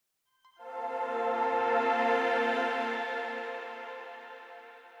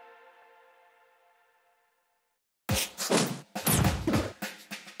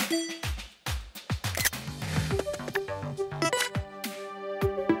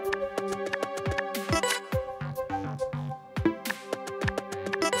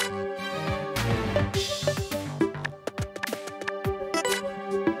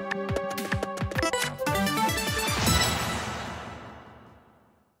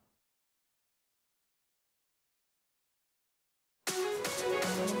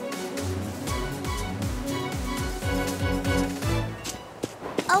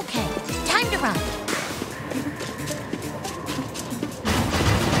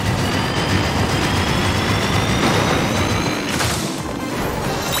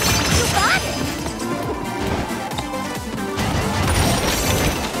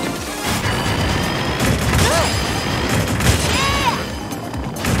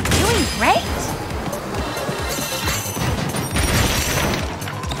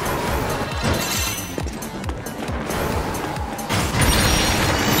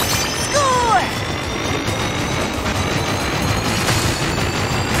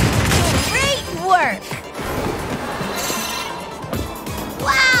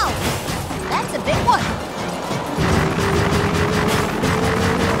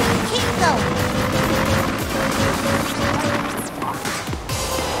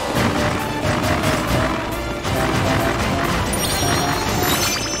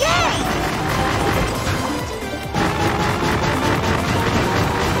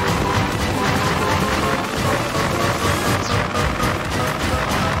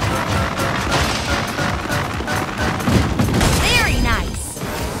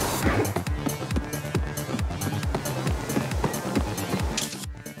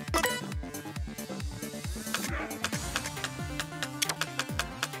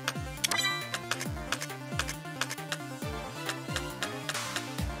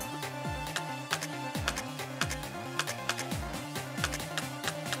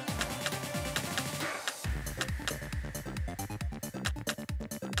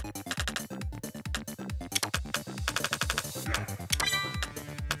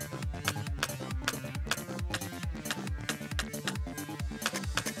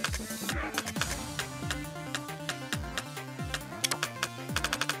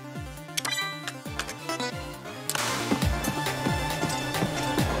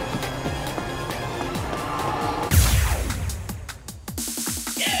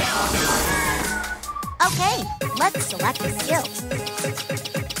Okay, let's select the skill.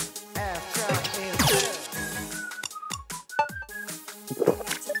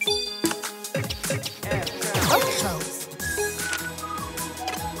 Boat pose.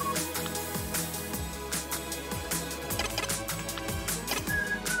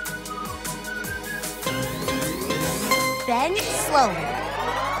 Bend slowly.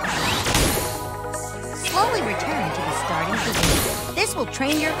 Slowly return to the starting position. This will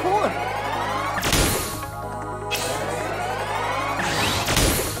train your core.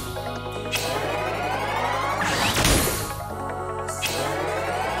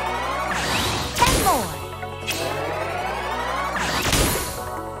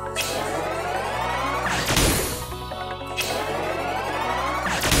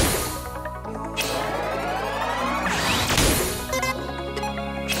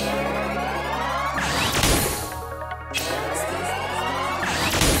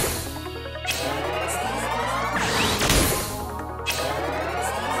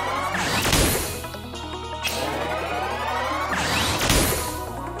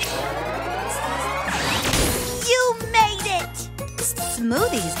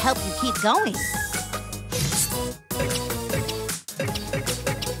 Smoothies help you keep going.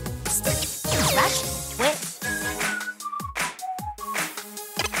 Rush and twist.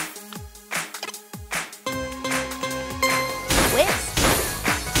 Twist.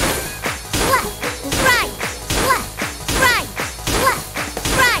 Left, right, left, right, left,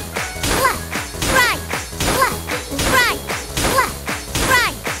 right, left, right, left, right, left,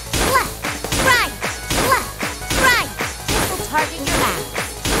 right, left, right, left, right. This will target your back.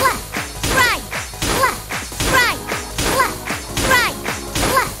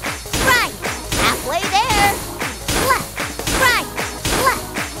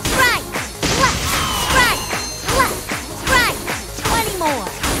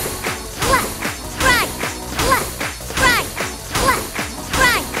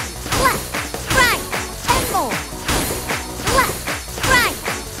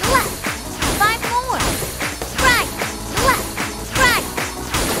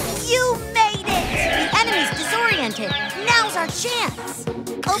 Now's our chance!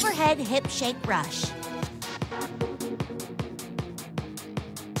 Overhead hip shake rush.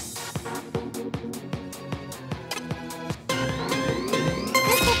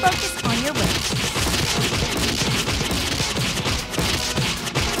 This will focus on your weight.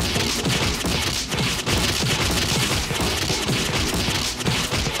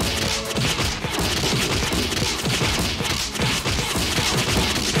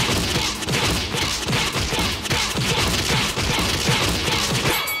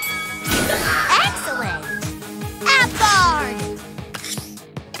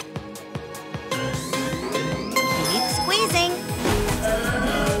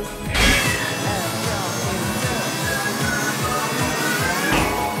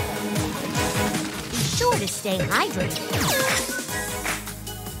 To stay hydrated.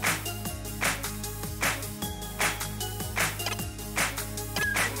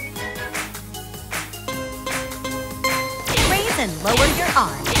 Raise and lower your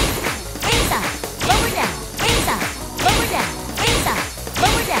arm. Raise up, lower down, raise up, lower down, raise up,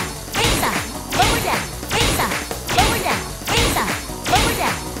 lower down, raise up, lower down, raise up, lower down, raise up, lower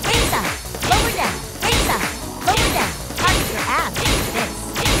down, raise up, lower down, raise up, lower down. Target your abs with this.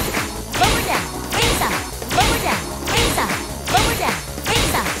 Lower down, raise up. Lower down, raise up, lower down,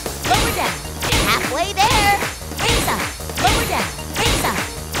 raise up, lower down. Halfway there. Raise up, lower down, raise up,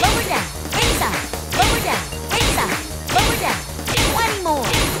 lower down, raise up, lower down, raise up, lower down. 20 more.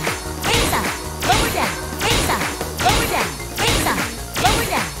 Raise up, lower down, raise up, lower down, raise up, lower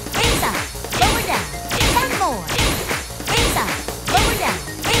down, raise up, lower down. 10 more. Raise up, lower down,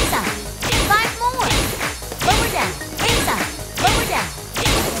 raise up. 5 more. Lower down, raise up, lower down.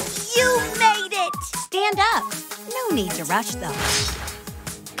 You made it! Stand up. No need to rush, though.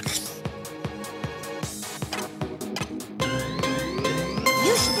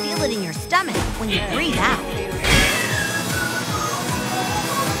 You should feel it in your stomach when you breathe out.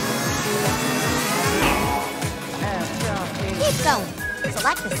 Keep going.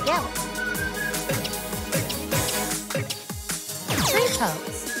 Select the skill. Tree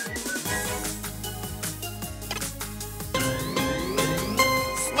pose.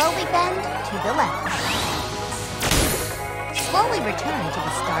 Slowly bend to the left. Slowly return to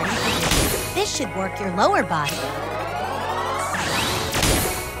the starting position. This should work your lower body.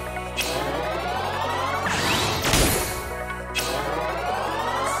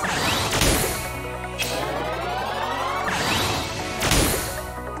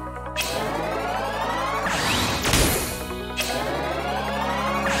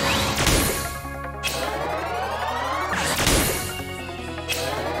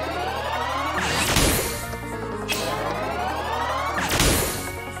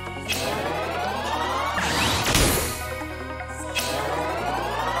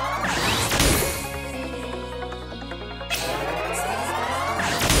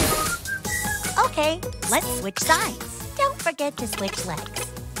 Okay, let's switch sides. Don't forget to switch legs.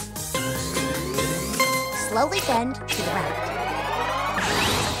 Slowly bend to the right.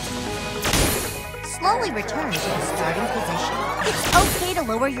 Slowly return to the starting position. It's okay to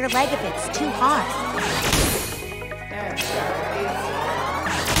lower your leg if it's too hard.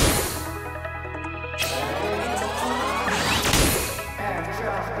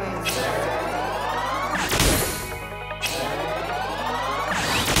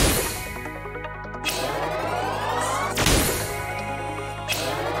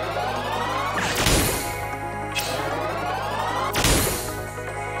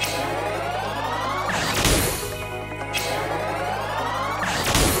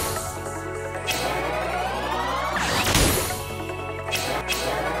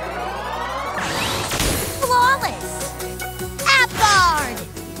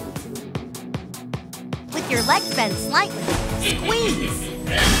 Your legs bend slightly. Squeeze.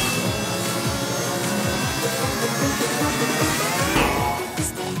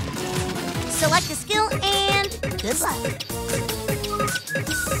 Select a skill and good luck.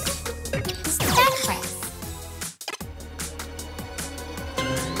 Back press.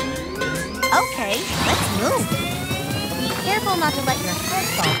 Okay, let's move. Be careful not to let your head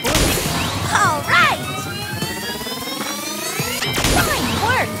fall forward. All right! Fine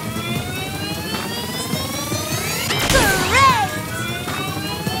work!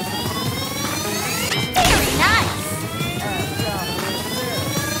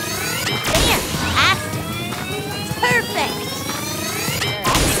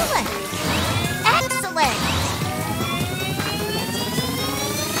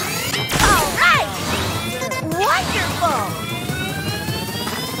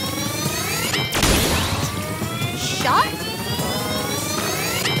 Sharp.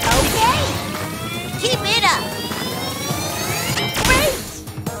 Okay. Keep it up. Great.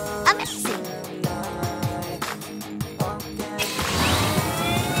 Amazing.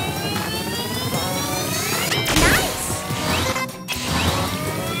 Nice.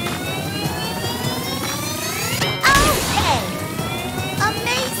 Okay.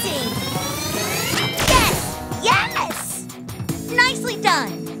 Amazing. Yes. Yes. Nicely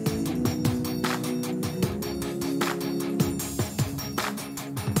done.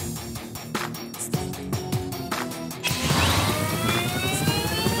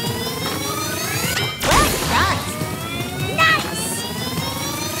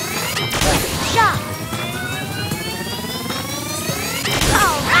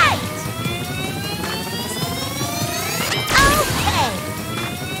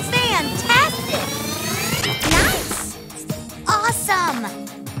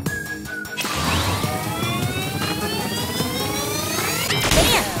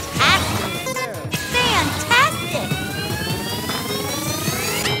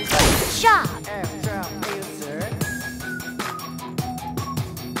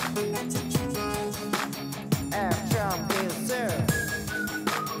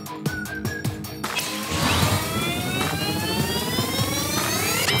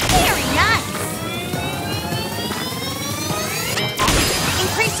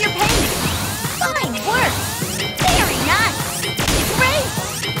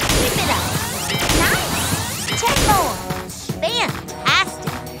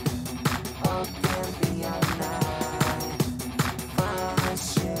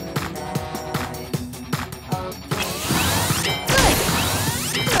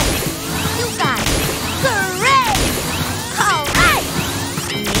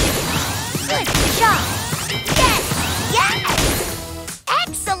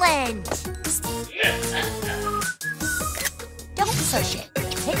 Don't push it.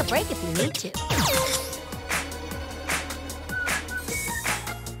 Take a break if you need to.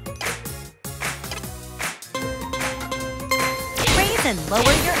 Raise and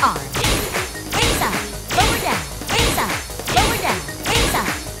lower your arm. Raise up, lower down, raise up, lower down, raise up,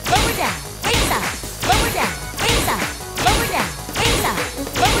 lower down, raise up, lower down, raise up, lower down, raise up,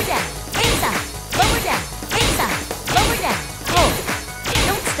 lower down, raise up, lower down, raise up, lower down. Hold.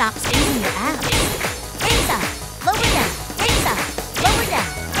 Don't stop squeezing your abs. Raise up, lower down, raise up, lower down,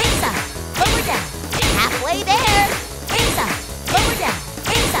 raise up, lower down. Halfway there. Raise up, lower down,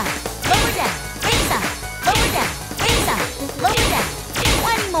 raise up, lower down, raise up, lower down, raise up, lower down.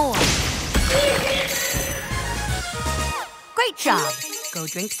 20 more. Great job. Go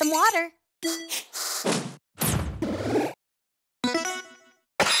drink some water.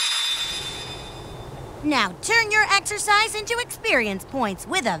 Now turn your exercise into experience points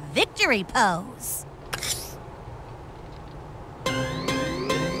with a victory pose.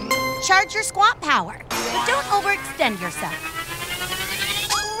 Charge your squat power, but don't overextend yourself.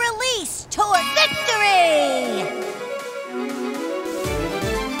 Release toward victory!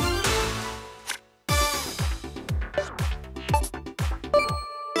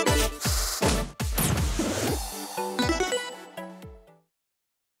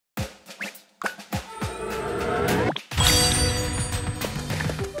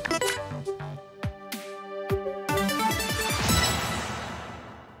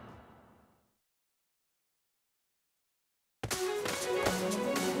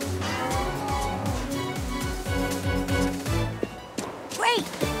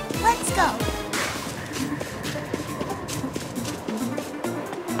 go.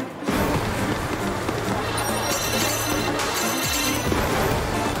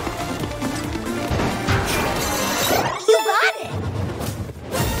 You got it!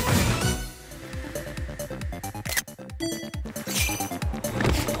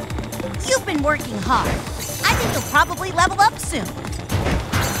 You've been working hard. I think you'll probably level up soon.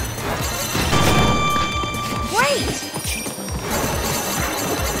 Great!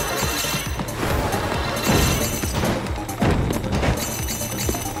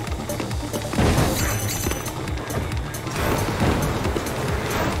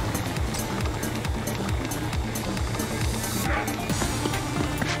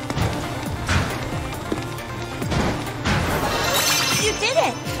 You did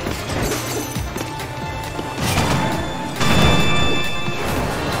it!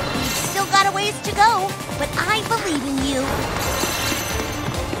 You've still got a ways to go, but I believe in you.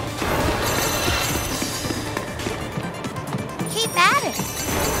 Keep at it.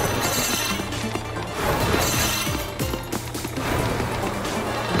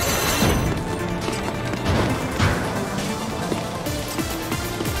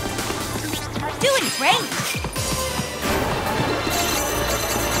 Doing great.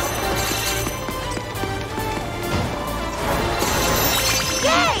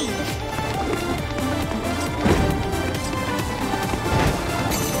 Yay!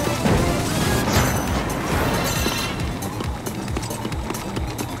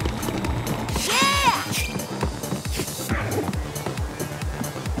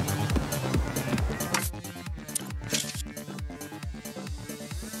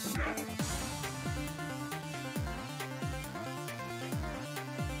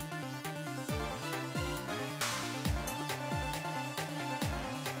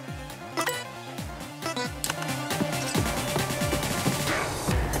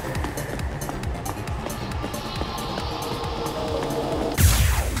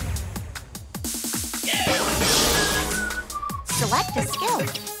 Select a skill.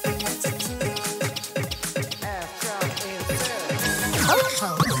 Coach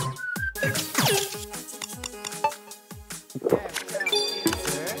pose.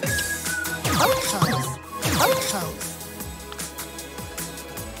 Coach pose. Coach pose.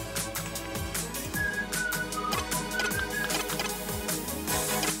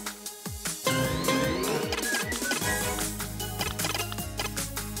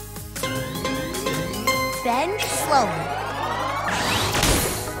 Bend slowly.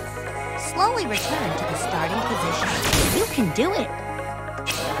 Slowly return to the starting position. You can do it.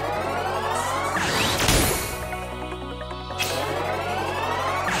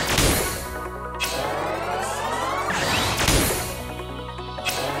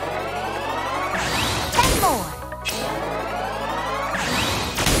 Ten more.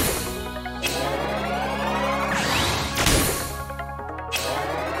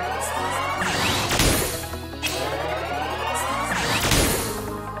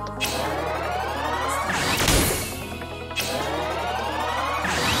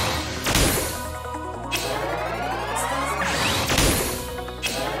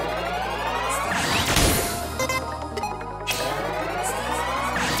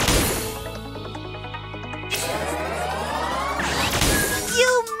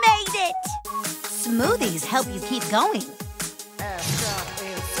 Smoothies help you keep going.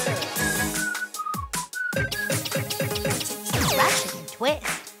 Rush and twist.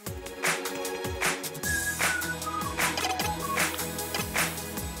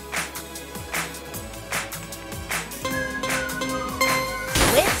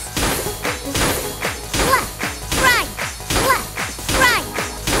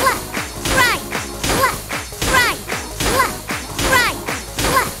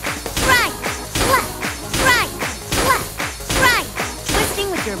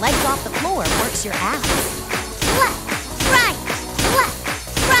 Your legs off the floor works your abs. Left, right, left,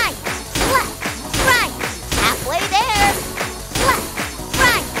 right, left, right. Halfway there. Left,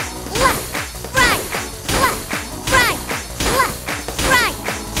 right, left, right, left, right, left, right.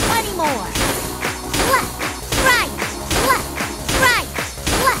 20 more. Left, right, left, right,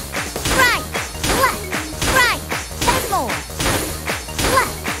 left, right, left, right. 10 more.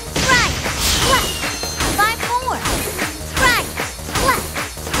 Left, right, left. 5 more. Right, left.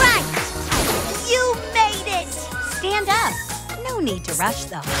 You made it! Stand up. No need to rush,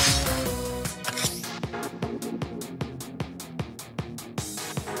 though.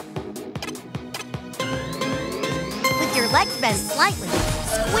 With your legs bent slightly,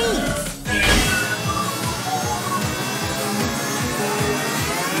 squeeze.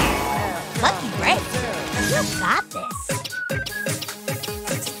 Lucky break. You got this.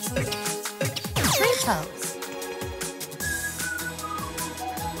 pose.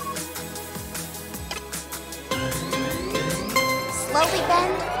 Slowly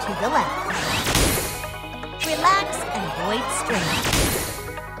bend to the left. Relax and avoid strain.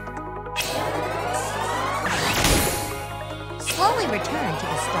 Slowly return to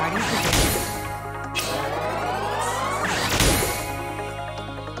the starting position.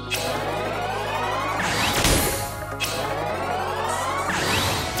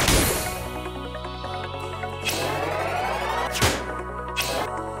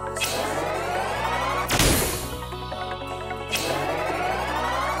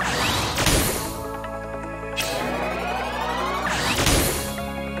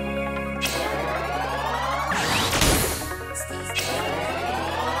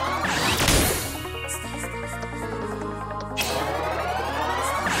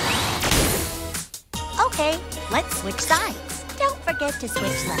 Okay, let's switch sides. Don't forget to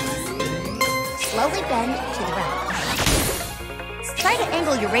switch legs. Slowly bend to the right. Try to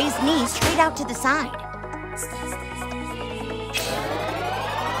angle your raised knees straight out to the side.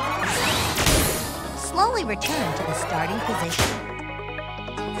 Slowly return to the starting position.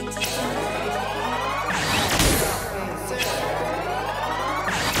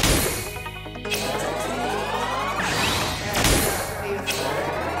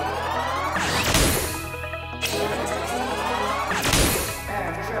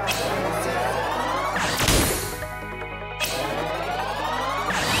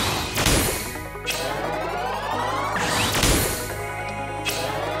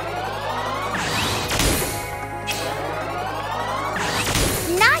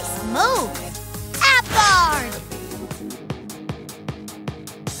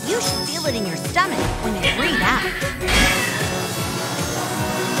 You should feel it in your stomach when you breathe out.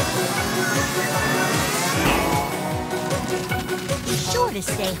 Be sure to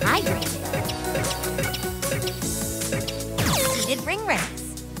stay hydrated. Seated ring race.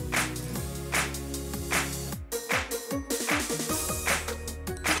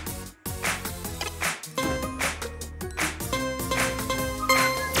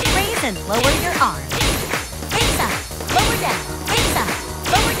 Raise and lower your arms. Face up, lower down, face up.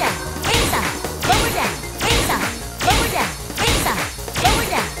 Lower down, face up, lower down, face up, lower down, face up, lower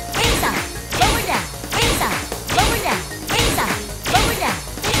down, face up, lower down, face up, lower down, face up, lower down.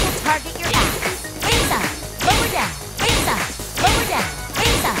 This will target your abs. Face up, lower down, face up, lower down,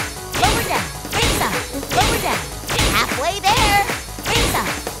 face up, lower down, face up, lower down. Halfway there. Face up,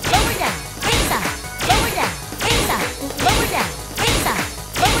 lower down, face up, lower down, face up, lower down, face up,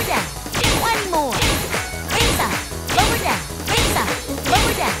 lower down. 20 more. Face up, lower down, face up.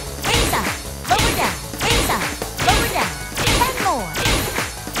 Lower down, face up, lower down, face up, lower down. 10 more.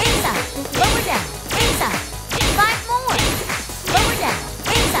 Face up, lower down, face up. 5 more. Lower down,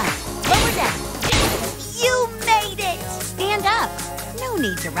 face up, lower down. You made it! Stand up. No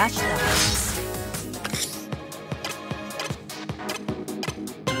need to rush though.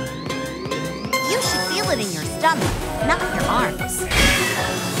 You should feel it in your stomach, not your arms.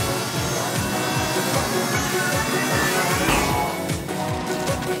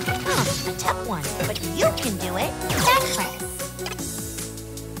 Tough one, but you can do it. Back press.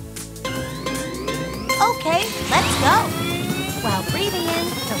 Okay, let's go. While breathing in,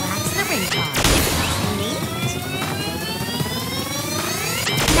 relax the ring bar. Neat.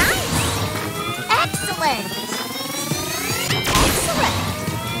 Nice. Excellent. Excellent.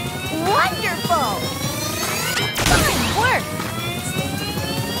 Wonderful. Fine work.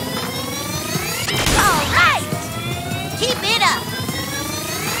 All right. Keep it up.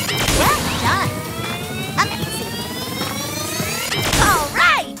 Well done. Amazing. All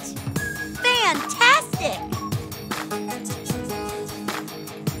right. Fantastic.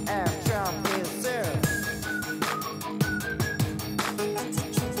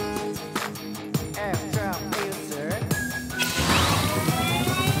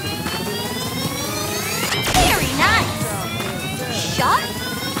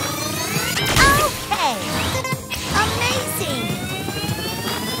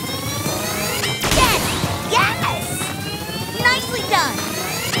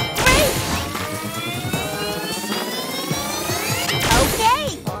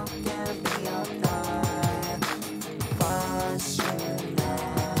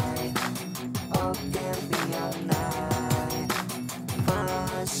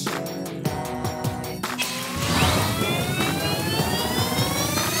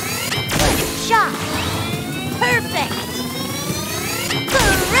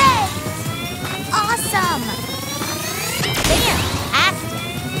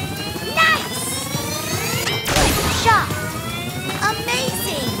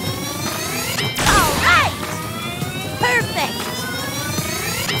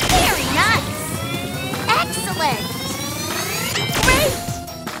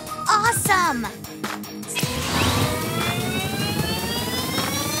 Awesome!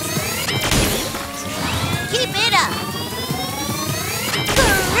 Keep it up!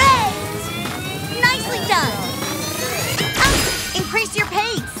 Great! Nicely done! Increase your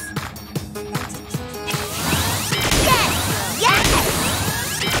pace! Yes! Yes!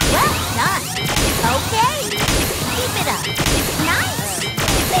 Well done! Okay! Keep it up! Nice!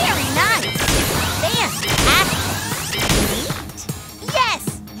 Very nice! Fantastic! Neat! Yes!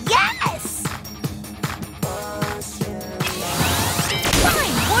 Yes!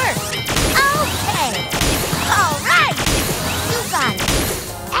 Fine work! Okay! All right! You got it!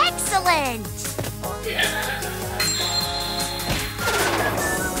 Excellent!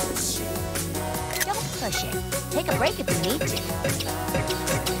 Don't push it. Take a break if you need to.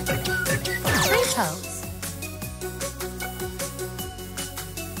 Tree pose.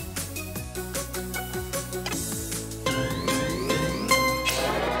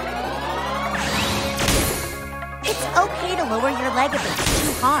 It's okay to lower your leg if it's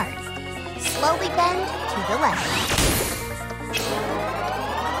too hard. Slowly bend to the left.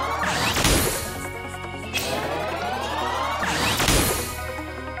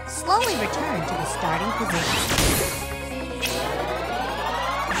 Slowly return to the starting position.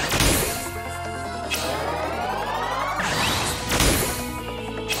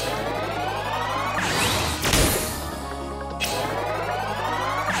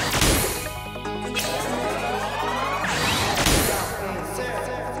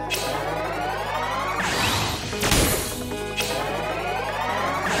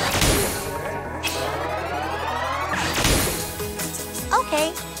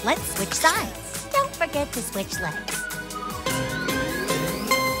 Okay, let's switch sides. Don't forget to switch legs.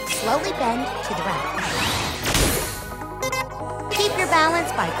 Slowly bend to the right. Keep your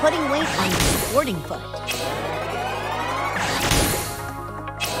balance by putting weight on your supporting foot.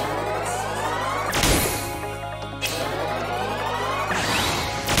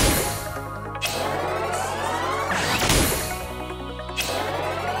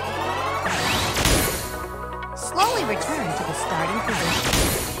 Slowly return to the starting position.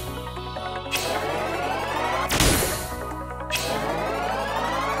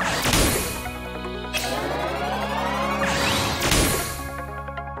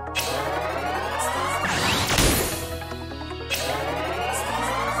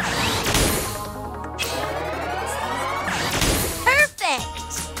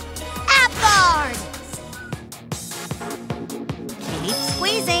 Perfect! Ab guard! Keep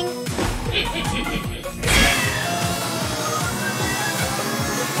squeezing.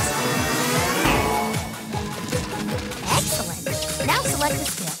 Excellent. Now select the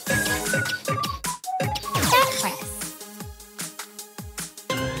skill. Back press.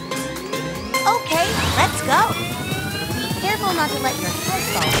 Okay, let's go. Be careful not to let your head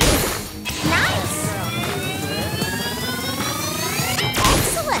fall. Nice.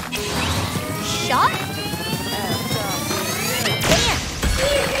 Excellent. Sharp. Bam.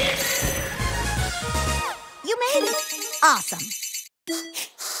 You made it. Awesome.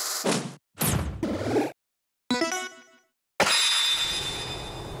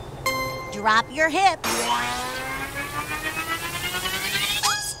 Drop your hips.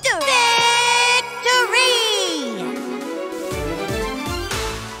 Victory!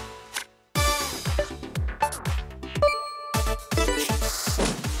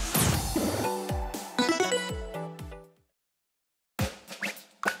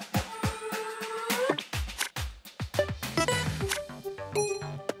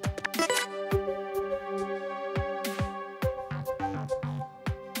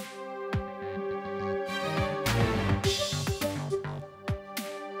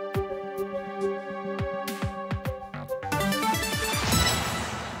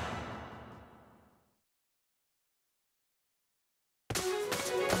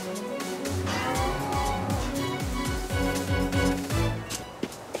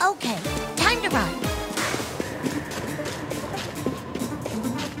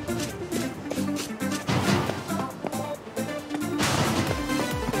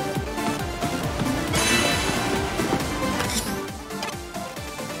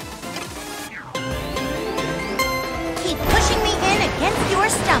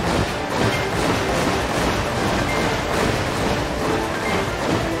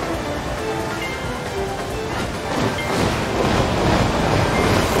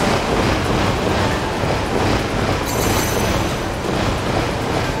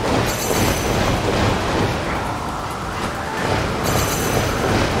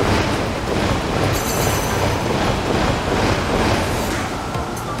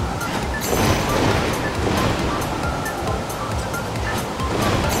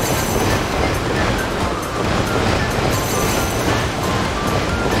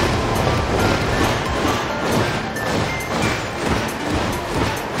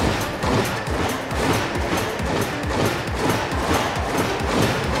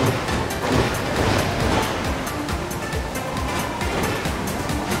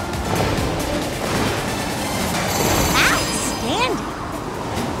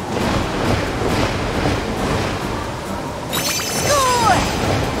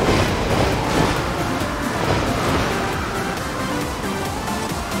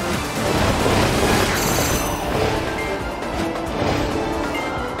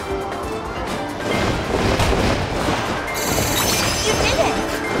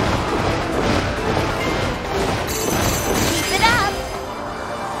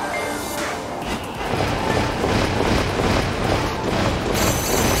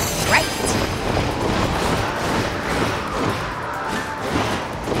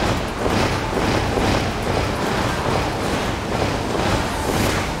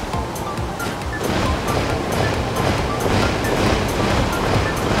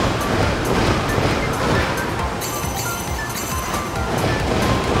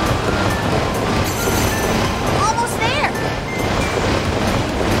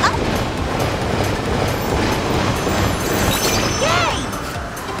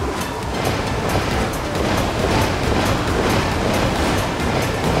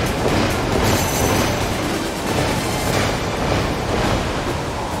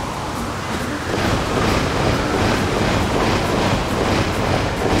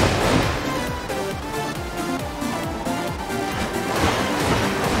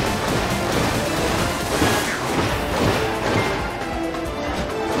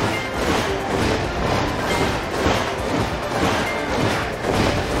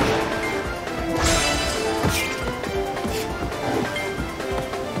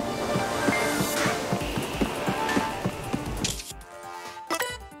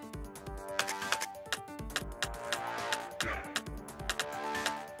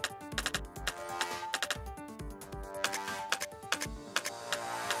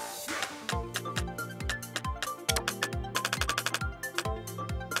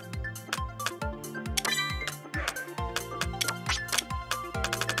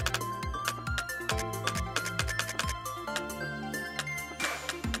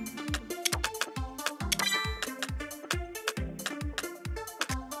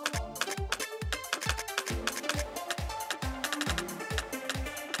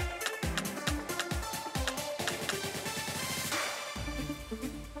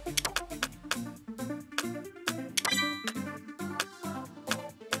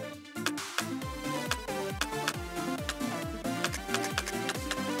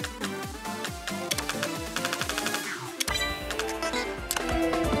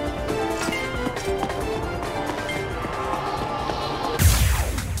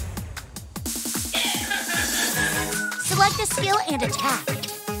 skill and attack.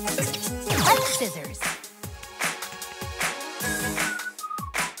 Light scissors.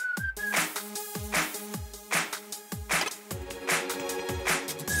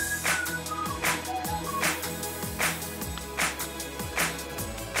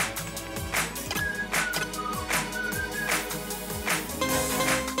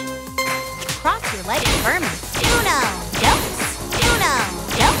 Cross your legs firmly. Uno, dos. Uno,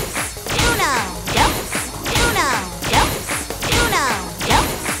 dos. Uno, dos. Uno, dos. Uno, dos. Uno,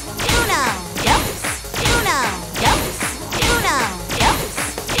 dos. Uno, dos. Uno, dos.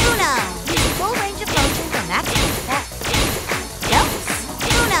 Uno. Use full range of motion for maximum effect. Dos.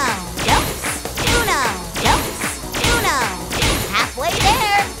 Uno, dos. Uno, dos. Uno. Halfway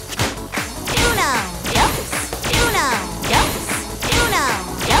there. Uno, dos. Uno, dos. Uno,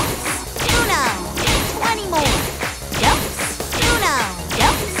 dos. Uno, 20 more. Dos, uno,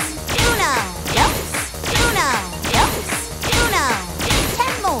 dos, uno, dos, uno, dos, uno,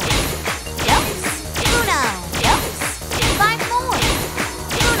 10 more. Dos, uno, dos, 5 more.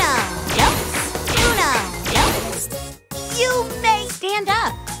 Uno, dos, uno, dos. You may stand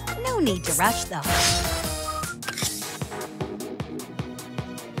up. No need to rush though.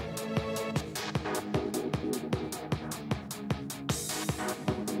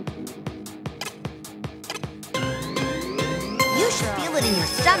 You should feel it in your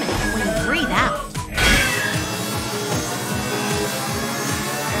stomach when you breathe out.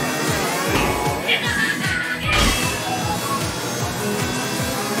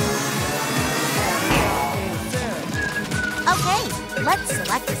 Okay, let's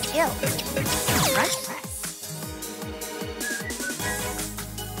select a skill. Front press.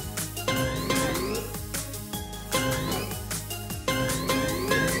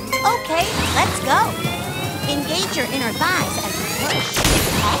 Okay, let's go. Engage your inner thighs as you push.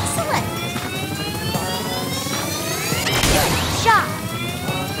 Excellent. Good job.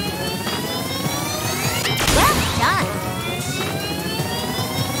 Well done.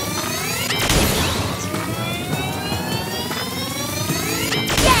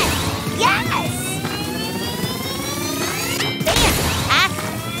 Yes, yes.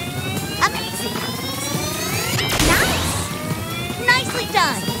 Fantastic. Amazing. Nice. Nicely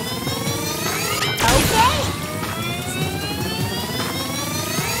done. Okay.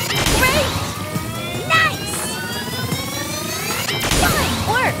 Great! Nice! Fine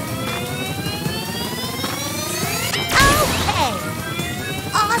work! Okay!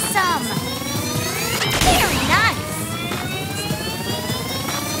 Awesome! Very nice!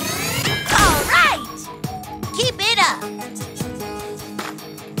 All right! Keep it up!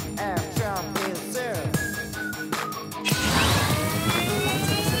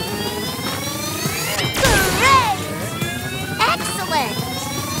 Great! Excellent!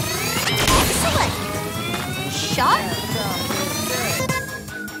 Excellent! Sharp!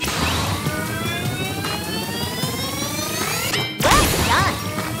 Well done!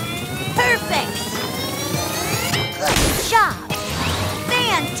 Perfect! Good job!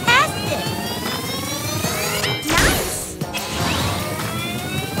 Fantastic! Nice!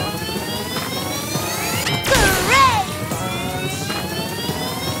 Great!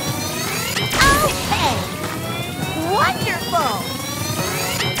 Okay! Wonderful!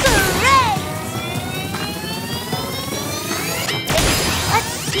 Great!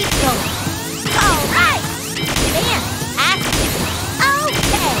 Let's keep going. All right. Fantastic.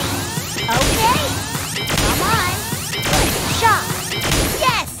 Okay. Okay. Come on. Good job.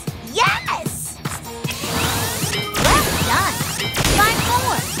 Yes. Yes. Well done. 5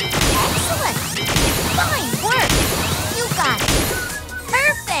 more. Excellent. Fine work. You got it.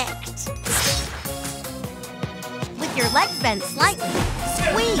 Perfect. With your legs bent slightly,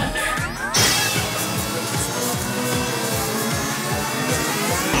 squeeze.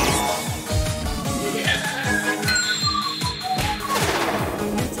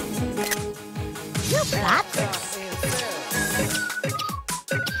 You got this.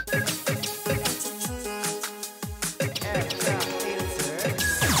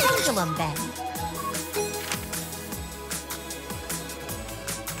 Pendulum bend.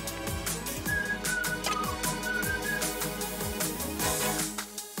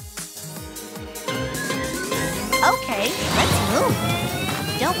 Okay, let's move.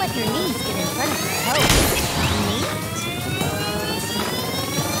 Don't let your knees get in front of your toes. Neat.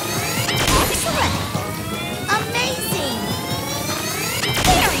 Excellent. Amazing.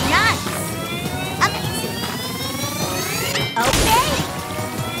 Very nice. Amazing. Okay.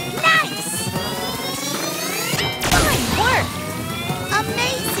 Nice. Fine work.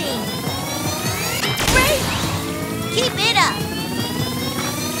 Amazing. Great. Keep it up.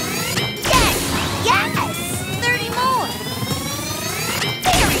 Yes. Yes. 30 more.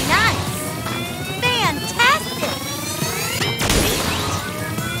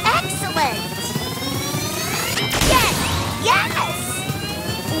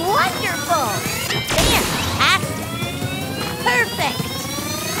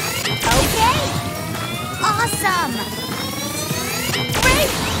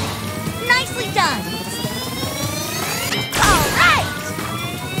 Nicely done. All right.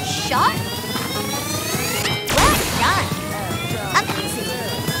 Sharp. Well done. Amazing.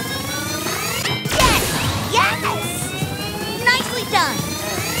 Yes. Yes. Nicely done.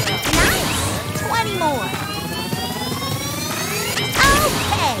 Nice. 20 more.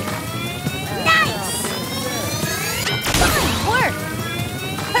 Okay. Nice. Fine work.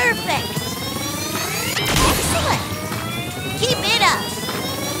 Perfect. Excellent. Keep it up.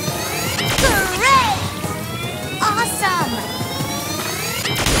 Great. Awesome.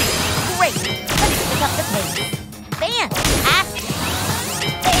 Great. Let's pick up the pace. Fantastic.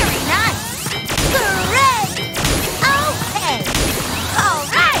 Very nice. Great. Okay. All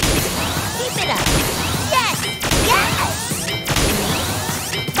right. Keep it up. Yes. Yes. Neat.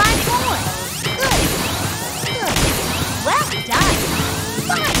 5 more. Good. Good. Well done.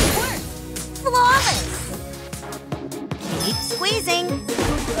 Fine work. Flawless. Keep squeezing.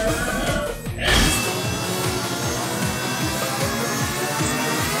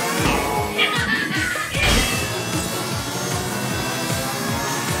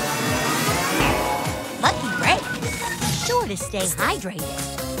 Lucky break. Be sure to stay hydrated.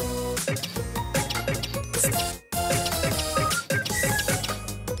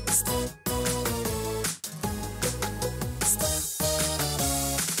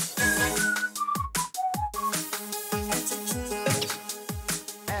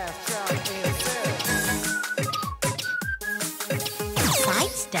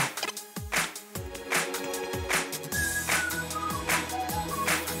 Side step.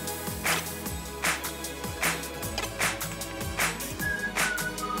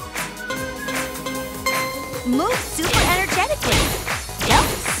 Move super energetically.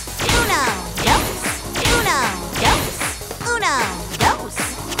 Dose. Uno. Dose. Uno. Dose. Uno. Dose.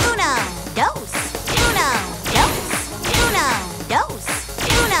 Uno. Dose. Uno. Dose. Uno. Dose.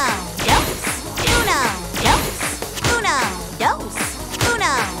 Uno. Dose. Uno. Dose. Uno. Dose.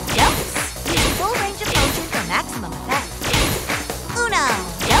 Uno. Dose. Use full range of motion for maximum effect. Uno.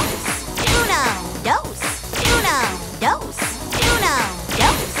 Dose. Uno. Dose. Uno. Dose. Uno.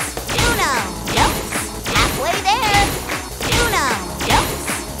 Dose. Uno. Dose. Halfway there. Uno. Dose.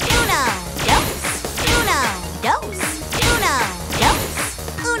 Uno. Dose. Uno. Dose. Uno. Dose.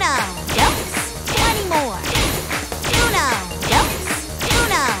 Uno. Dose. 20 more. Uno. Dose.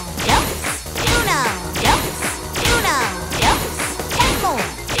 Uno. Dose. Uno. Dose. Uno. Dose. 10 more.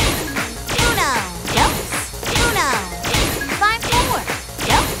 Uno. Dose. Uno. 5 more.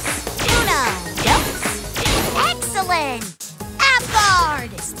 Dose. Uno. Dose. Excellent. Ab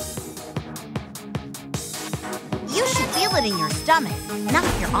guard. You should feel it in your stomach, not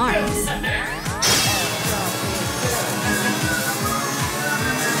your arms.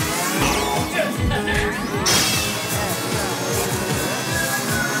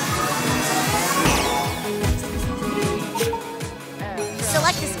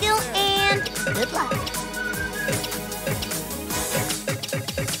 Select a skill and good luck.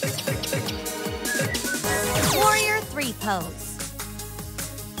 Warrior 3 pose.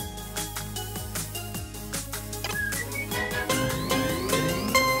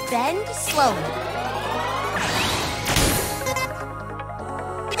 Bend slowly.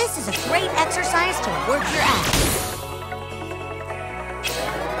 This is a great exercise to work your abs.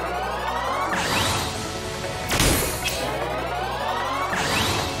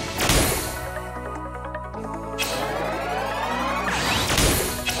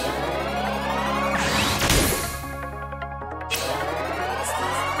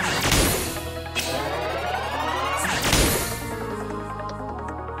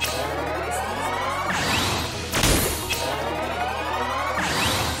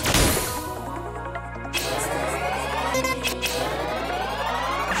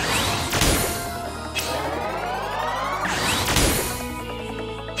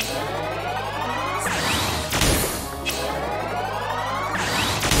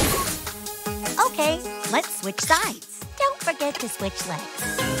 Okay, let's switch sides. Don't forget to switch legs.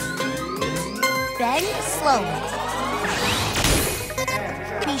 Bend slowly.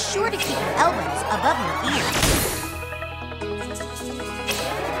 Be sure to keep your elbows above your ears.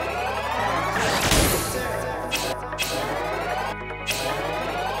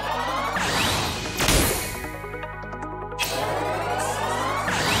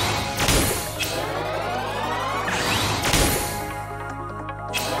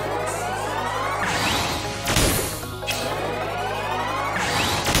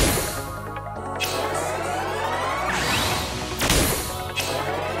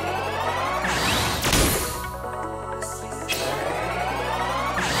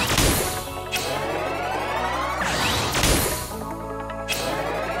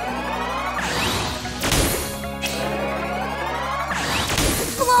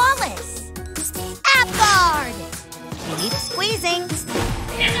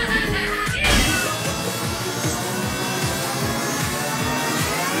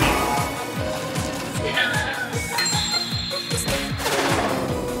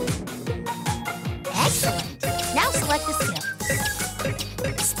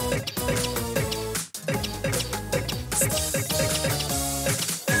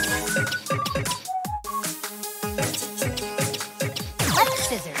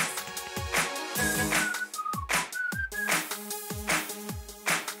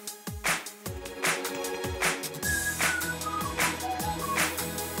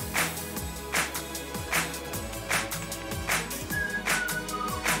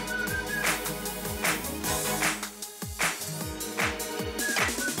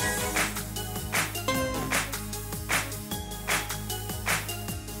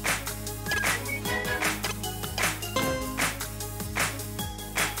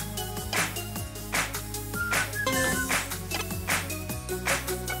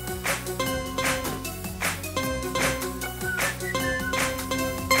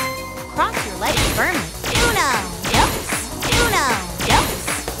 Cross your legs firmly. Uno, dos. Uno, dos.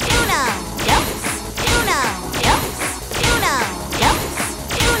 Uno, dos. Uno, dos. Uno, dos.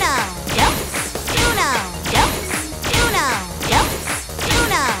 Uno, dos. Uno, dos. Uno, dos.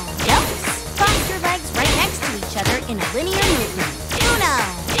 Uno, dos. Cross your legs right next to each other in a linear movement. Uno,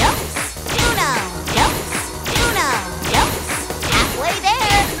 dos. Uno, dos. Uno, dos. Halfway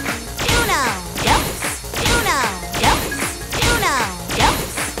there. Uno, dos. Uno, dos. Uno, dos.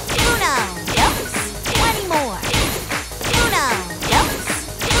 Uno, dos. 20 more. Uno, dos.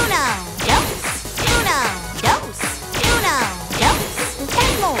 Uno, dos. Uno, dos. Uno, dos.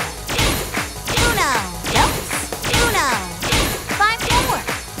 10 more. Uno, dos. Uno. 5 more.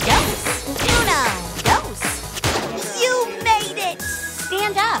 Dos. Uno, dos. You made it!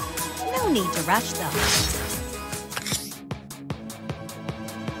 Stand up. No need to rush, though.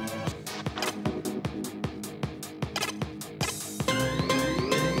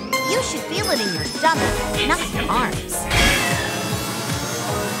 You should feel it in your stomach, not your arms.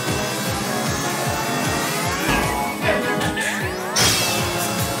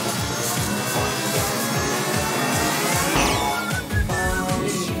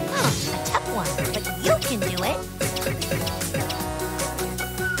 A tough one, but you can do it.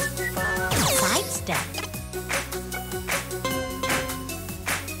 Side step.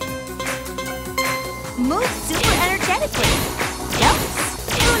 Move super energetically. Dos.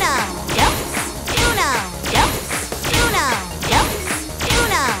 Uno, dos. Uno, dos. Uno, dos.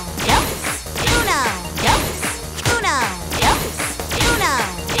 Uno, dos. Uno, dos. Uno, dos. Uno,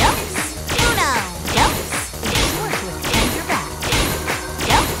 dos. Uno, dos. Be sure to extend your back.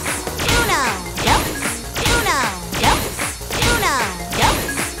 Dos. Uno, dos. Uno, dos. Uno, dos.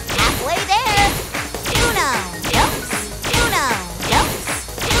 Halfway there. Uno, dos. Uno, dos.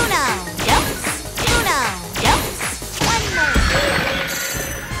 Uno, dos. Uno, dos. One more.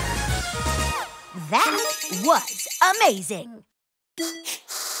 That was amazing.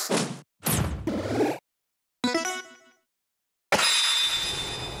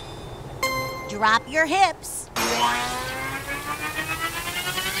 Drop your hips.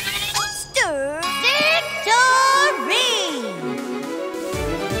 Stir victory!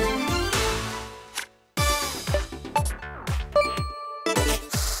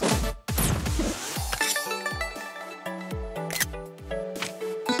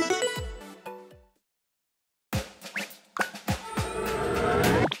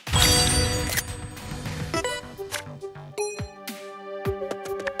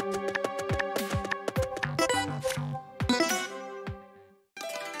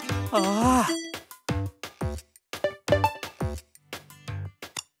 Ah.